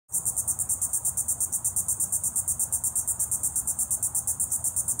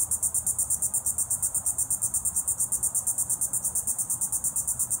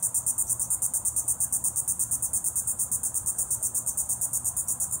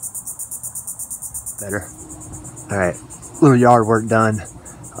Better. All right, little yard work done.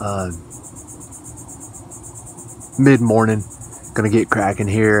 Mid-morning, gonna get cracking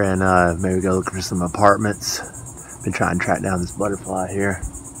here and maybe go looking for some apartments. Been trying to track down this butterfly here.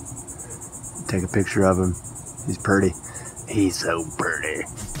 Take a picture of him. He's pretty. He's so pretty.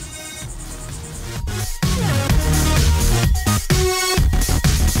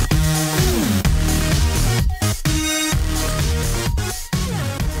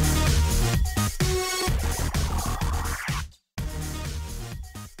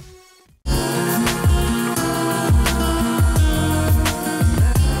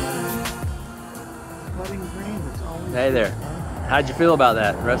 Hey there. How'd you feel about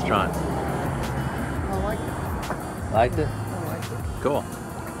that restaurant? I liked it. Liked it? I liked it. Cool.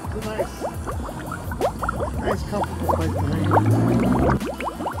 It's a nice comfortable place to hang.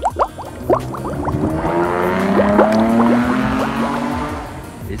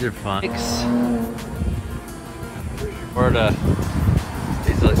 These are fun.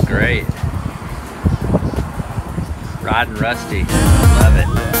 These look great. Riding Rusty. Love it.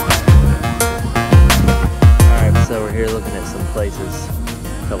 Alright, so we're here looking at some places.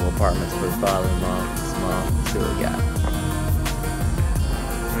 A couple apartments for the father-in-law and his mom. Let's see what we got.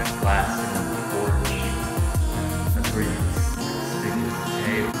 Glass in the porch. That's where you stick his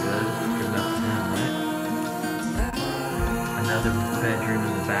tape. Good. Good enough for him, right? Another bedroom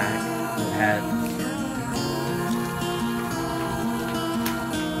in the back that had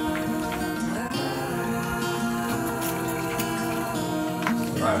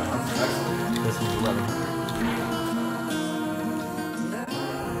this one's 1100.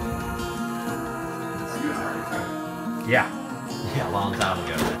 Yeah, a long time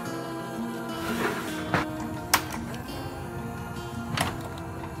ago.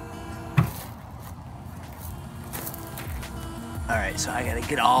 Alright, so I gotta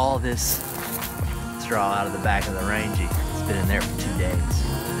get all this straw out of the back of the Rangy. It's been in there for 2 days.